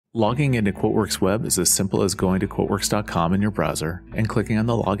Logging into QuoteWerks Web is as simple as going to QuoteWerks.com in your browser and clicking on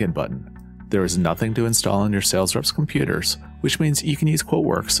the Login button. There is nothing to install on your sales reps' computers, which means you can use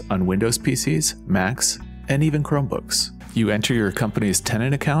QuoteWerks on Windows PCs, Macs, and even Chromebooks. You enter your company's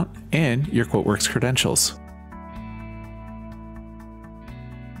tenant account and your QuoteWerks credentials.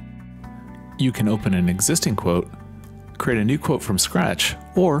 You can open an existing quote, create a new quote from scratch,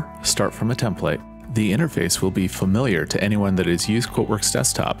 or start from a template. The interface will be familiar to anyone that has used QuoteWerks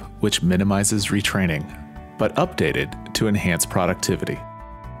Desktop, which minimizes retraining, but updated to enhance productivity.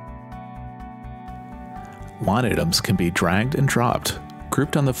 Line items can be dragged and dropped,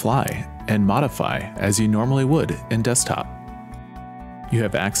 grouped on the fly, and modify as you normally would in Desktop. You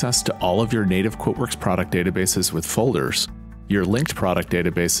have access to all of your native QuoteWerks product databases with folders, your linked product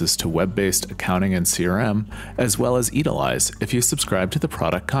databases to web-based accounting and CRM, as well as Eatalyze if you subscribe to the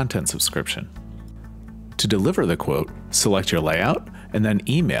product content subscription. To deliver the quote, select your layout and then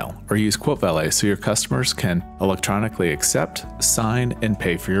email or use QuoteValet so your customers can electronically accept, sign, and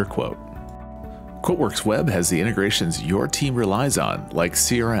pay for your quote. QuoteWerks Web has the integrations your team relies on, like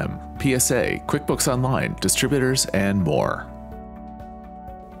CRM, PSA, QuickBooks Online, distributors, and more.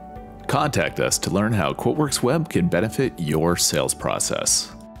 Contact us to learn how QuoteWerks Web can benefit your sales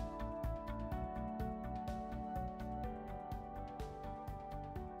process.